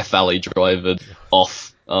getting Death Valley driven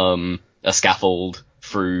off a scaffold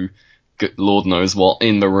through Lord knows what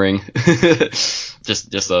in the ring.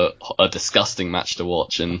 just a disgusting match to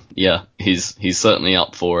watch, and yeah, he's certainly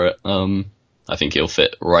up for it. I think he'll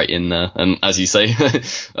fit right in there, and as you say,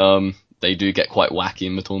 they do get quite wacky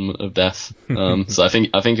in the Tournament of Death. So I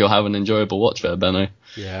think you'll have an enjoyable watch there, Benno.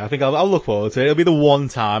 Yeah, I think I'll look forward to it. It'll be the one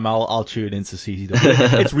time I'll tune into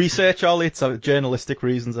CCW. It's research, Ollie. It's journalistic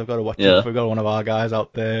reasons. I've got to watch it. We've got one of our guys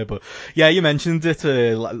out there. But yeah, you mentioned it,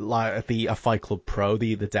 like at the Fight Club Pro,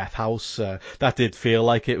 the Death House. That did feel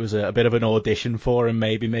like it was a bit of an audition for him.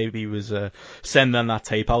 Maybe he was sending that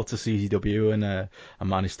tape out to CCW and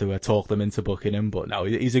managed to talk them into booking him. But no,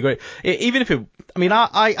 he's a great. Even if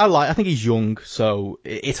I think he's young, so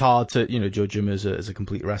it's hard to judge him as a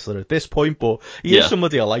complete wrestler at this point. But he is someone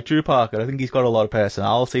somebody I like Drew Parker. I think he's got a lot of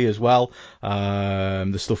personality as well.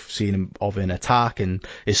 The stuff I've seen him of in Attack and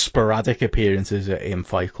his sporadic appearances in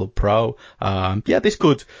Fight Club Pro. This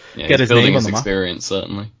could get his name on the map. Experience,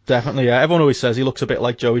 certainly. Definitely, yeah. Everyone always says he looks a bit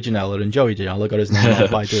like Joey Janela, and Joey Janela got his name out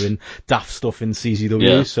by doing daft stuff in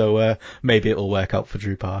CZW, so maybe it'll work out for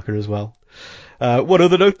Drew Parker as well. One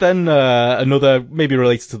other note then, another maybe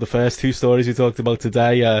related to the first two stories we talked about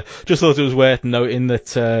today, just thought it was worth noting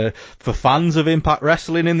that for fans of Impact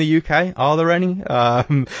Wrestling in the UK, are there any? I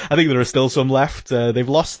think there are still some left. It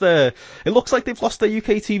looks like they've lost their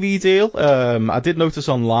UK TV deal. I did notice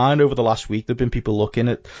online over the last week there have been people looking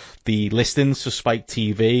at the listings for Spike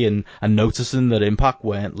TV and noticing that Impact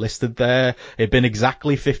weren't listed there. It'd been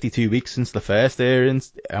exactly 52 weeks since the first airing,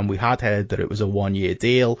 and we had heard that it was a 1-year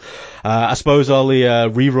deal. I suppose all the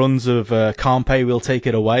reruns of Can't Pay We'll Take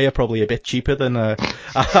It Away are probably a bit cheaper than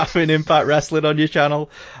having Impact Wrestling on your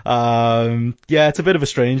channel. It's a bit of a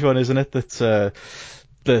strange one, isn't it?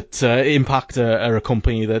 That Impact are a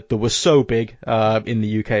company that was so big in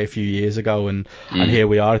the UK a few years ago, and here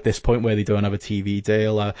we are at this point where they don't have a TV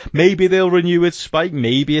deal. Maybe they'll renew with Spike,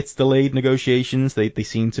 maybe it's delayed negotiations. They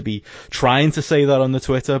seem to be trying to say that on the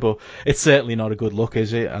Twitter, but it's certainly not a good look,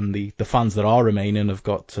 is it? And the fans that are remaining have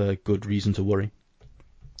got good reason to worry.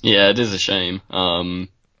 Yeah, it is a shame,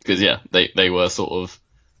 because they were sort of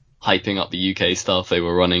hyping up the UK stuff. They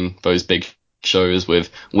were running those big shows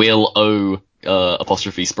with Wheel O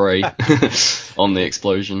apostrophe spray on the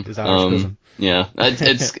explosion. It's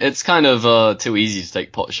kind of too easy to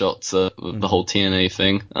take pot shots at the whole TNA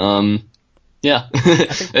thing.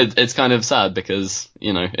 It's kind of sad because,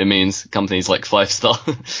 it means companies like 5-Star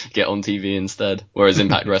get on TV instead, whereas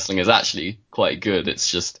Impact Wrestling is actually quite good.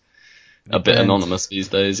 It's just a bit anonymous these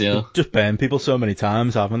days, yeah. Just burned people so many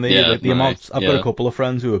times, haven't they? I've got a couple of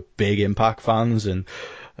friends who are big Impact fans, and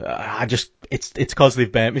it's because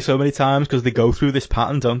they've burnt me so many times, because they go through this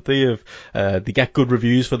pattern, don't they? Of they get good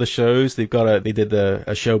reviews for the shows. They did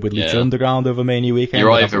a show with Lucha Underground over Mania weekend.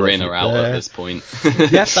 You're either in or out at this point.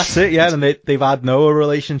 Yeah, that's it. Yeah, and they've had Noah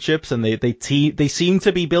relationships, and they seem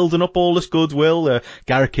to be building up all this goodwill.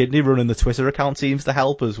 Garrett Kidney running the Twitter account seems to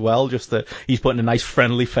help as well. Just that he's putting a nice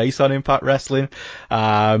friendly face on Impact Wrestling.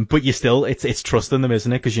 But it's trusting them,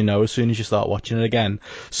 isn't it? Because as soon as you start watching it again,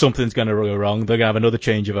 something's going to go wrong. They're going to have another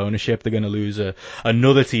change of ownership. They're going to lose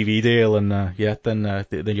another TV deal, and then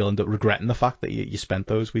you'll end up regretting the fact that you spent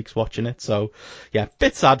those weeks watching it. So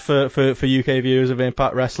bit sad for UK viewers of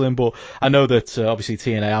Impact Wrestling, but I know that obviously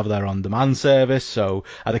TNA have their on-demand service, so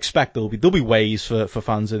I'd expect there'll be ways for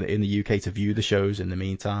fans in the UK to view the shows in the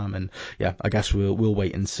meantime, and I guess we'll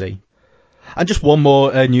wait and see. And just one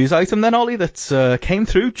more news item then, Ollie, that came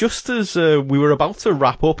through just as we were about to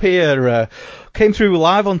wrap up here. Came through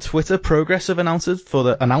live on Twitter. Progressive announced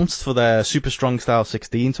for their Super Strong Style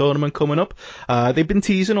 16 tournament coming up. They've been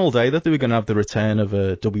teasing all day that they were going to have the return of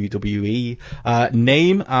a WWE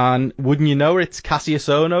name, and wouldn't you know, it's Cassius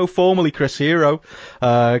Ohno, formerly Chris Hero.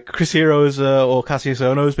 Chris Hero's or Cassius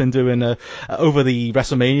Ohno's been doing over the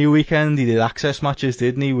WrestleMania weekend. He did access matches,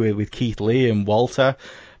 didn't he, with Keith Lee and Walter.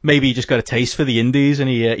 Maybe he just got a taste for the indies and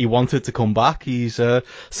he wanted to come back. He's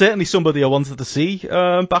certainly somebody I wanted to see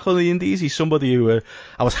back on the indies. He's somebody who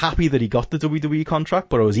I was happy that he got the WWE contract,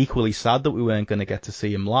 but I was equally sad that we weren't going to get to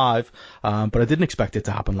see him live. But I didn't expect it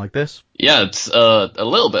to happen like this. Yeah, it's a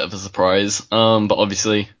little bit of a surprise. But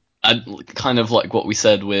obviously, kind of like what we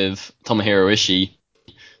said with Tomohiro Ishii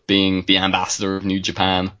being the ambassador of New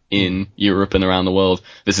Japan in Europe and around the world,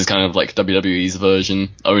 this is kind of like WWE's version.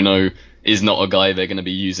 Ohno is not a guy they're going to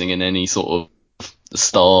be using in any sort of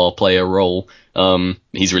star player role.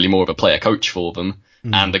 He's really more of a player coach for them,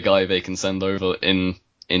 and a guy they can send over in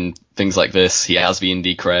things like this. He has the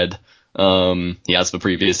indie cred, he has the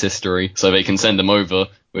previous history, so they can send him over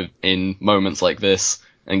in moments like this,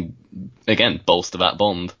 and again bolster that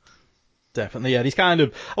bond. Definitely, yeah. He's kind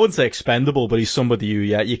of, I wouldn't say expendable, but he's somebody who,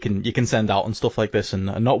 you can send out and stuff like this and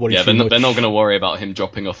not worry too much. They're not going to worry about him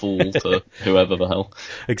dropping a fool to whoever the hell.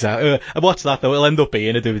 Exactly. I watched that though. It'll end up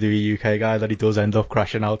being a WWE UK guy that he does end up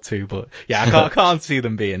crashing out to, but I can't see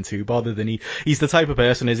them being too bothered. And he's the type of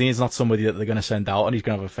person, isn't he? He's not somebody that they're going to send out and he's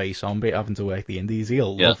going to have a face on, but having to work the indies.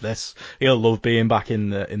 He'll love this. He'll love being back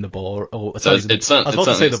in the bar. It's certainly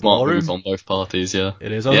a smart move on both parties, yeah.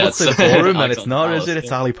 It is. I was about to say the ballroom, and it's not, is it? It's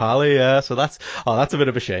Ali Pali, yeah. So that's a bit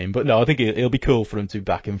of a shame, but no, I think it'll be cool for him to be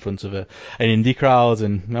back in front of an indie crowd,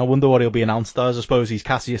 and I wonder what he'll be announced as. I suppose he's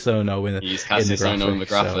Cassius Ohno in the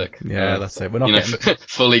graphic. So, that's it. We're not getting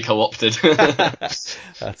fully co-opted. That's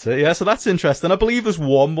it. Yeah, so that's interesting. I believe there's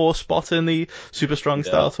one more spot in the Super Strong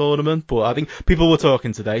Style tournament, but I think people were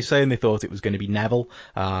talking today saying they thought it was going to be Neville.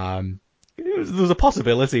 there was a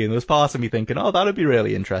possibility, and there was part of me thinking, oh, that'd be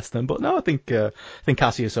really interesting. But no, I think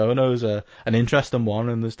Cassius Ohno is an interesting one,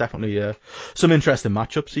 and there's definitely some interesting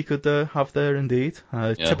matchups he could have there indeed.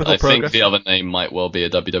 Typical I progress. think the other name might well be a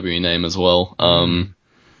WWE name as well.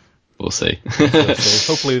 We'll see.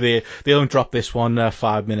 Hopefully they don't drop this one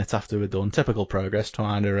 5 minutes after we're done. Typical progress,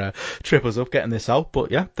 trying to trip us up getting this out. But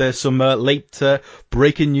yeah, there's some late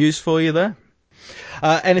breaking news for you there.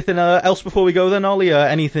 Anything else before we go then, Ollie?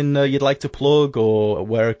 Anything you'd like to plug, or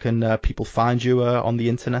where can people find you on the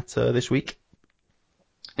internet this week?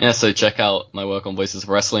 Yeah, so check out my work on Voices of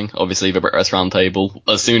Wrestling. Obviously, the Brit Rest Roundtable.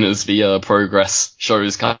 As soon as the Progress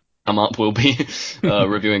shows come up, we'll be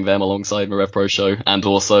reviewing them alongside my Rev Pro show, and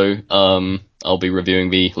also I'll be reviewing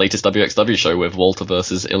the latest WXW show with Walter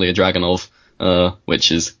versus Ilya Dragunov,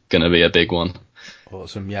 which is going to be a big one.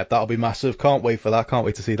 Awesome. Yeah, that'll be massive. Can't wait for that. Can't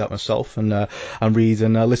wait to see that myself and read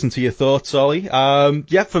and listen to your thoughts, Ollie.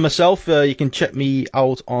 Yeah, for myself, you can check me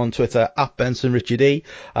out on Twitter at BensonRichard.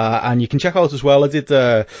 And you can check out as well, I did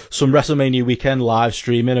some WrestleMania weekend live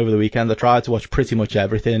streaming over the weekend. I tried to watch pretty much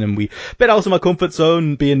everything, and we bit out of my comfort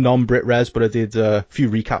zone being non-Brit Res, but I did a few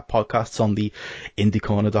recap podcasts on the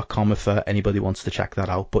indiecorner.com if anybody wants to check that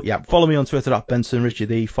out. But yeah, follow me on Twitter at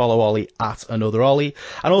BensonRichard. Follow Ollie at Another Ollie,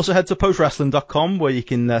 and also head to postwrestling.com, where you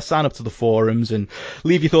can sign up to the forums and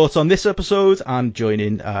leave your thoughts on this episode and join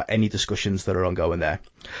in any discussions that are ongoing there.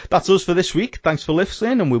 That's us for this week. Thanks for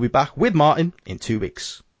listening, and we'll be back with Martin in 2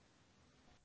 weeks.